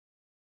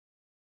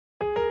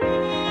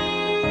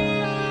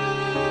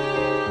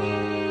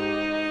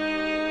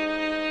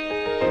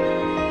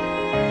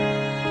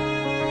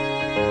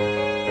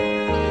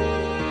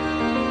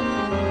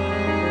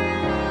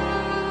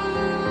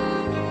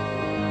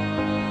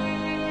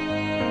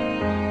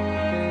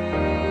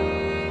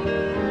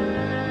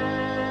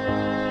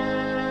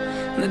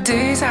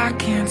days I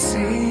can't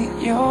see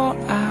your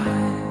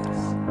eyes,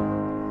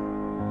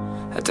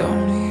 I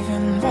don't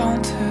even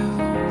want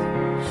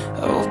to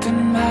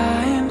open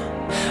mine.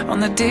 On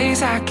the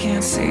days I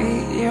can't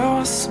see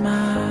your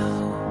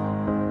smile,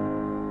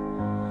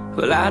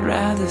 well, I'd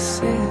rather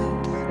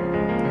sit,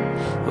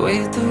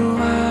 wait a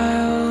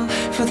while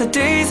for the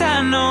days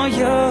I know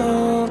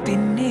you'll be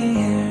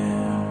near.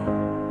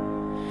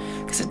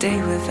 'Cause a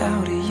day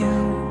without you,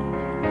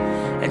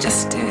 it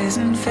just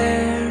isn't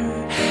fair.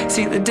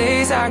 See, the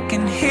days I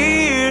can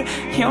hear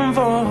your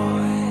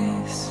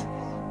voice,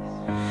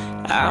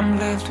 I'm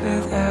left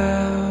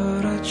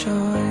without a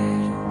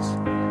choice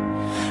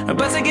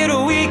but to get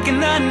weak in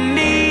the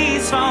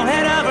knees, fall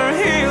head over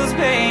heels,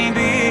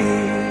 baby,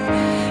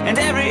 and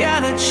every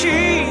other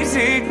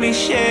cheesy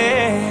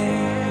cliche.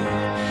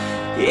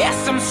 Yes,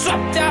 I'm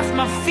swept off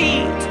my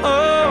feet,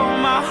 oh,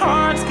 my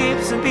heart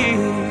skips a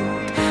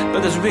beat, but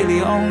there's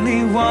really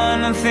only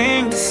one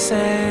thing to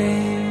say: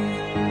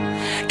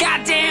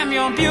 goddamn,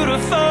 you're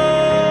beautiful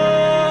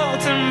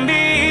to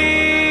me.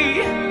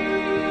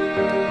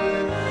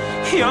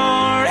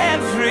 You're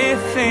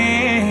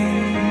everything,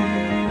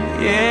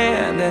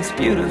 yeah, that's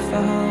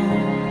beautiful.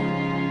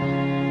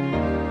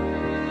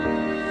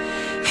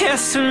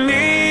 Yes, to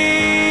me.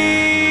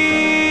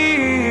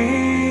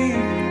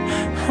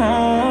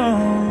 Oh.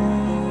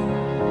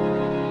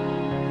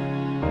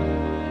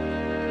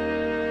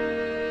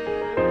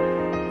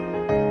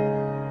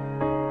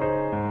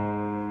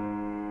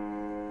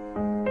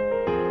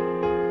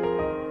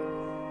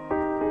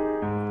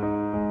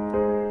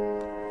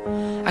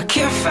 I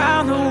can't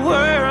find the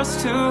words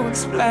to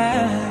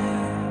explain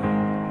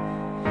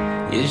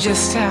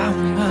just how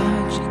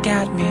much you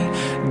got me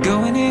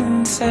going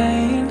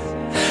insane.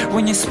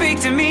 When you speak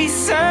to me,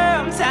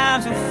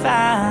 sometimes you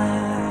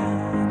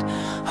find,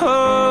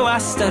 oh, I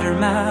stutter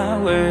my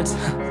words,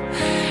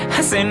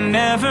 I say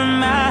never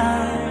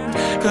mind.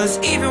 'Cause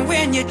even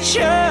when you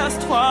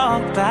just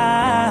walk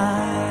by,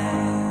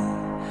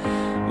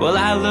 well,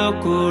 I look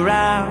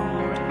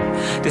around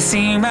to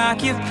seem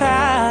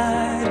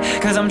occupied,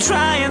 'cause I'm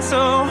trying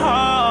so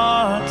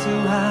hard to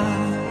hide,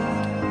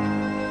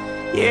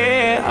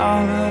 yeah,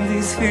 all of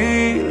these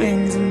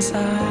feelings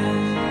inside.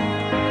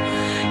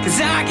 'Cause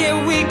I get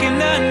weak in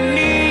the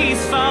knees,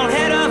 fall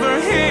head over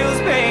heels,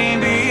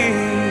 baby,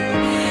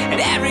 and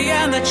every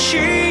other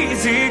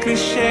cheesy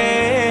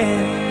cliche.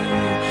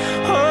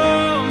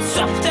 Oh, I'm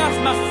swept off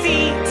my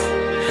feet,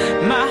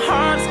 my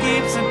heart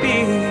skips a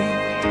beat,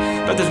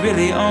 but there's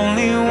really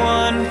only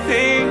one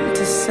thing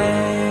to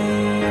say: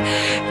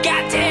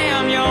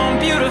 goddamn, you're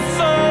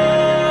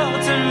beautiful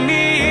to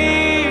me.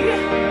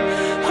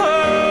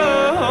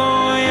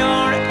 Oh,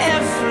 you're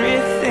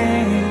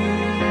everything,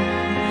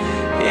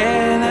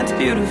 yeah, that's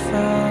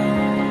beautiful.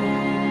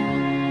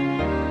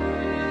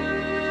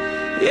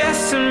 Yes,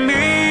 to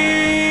me.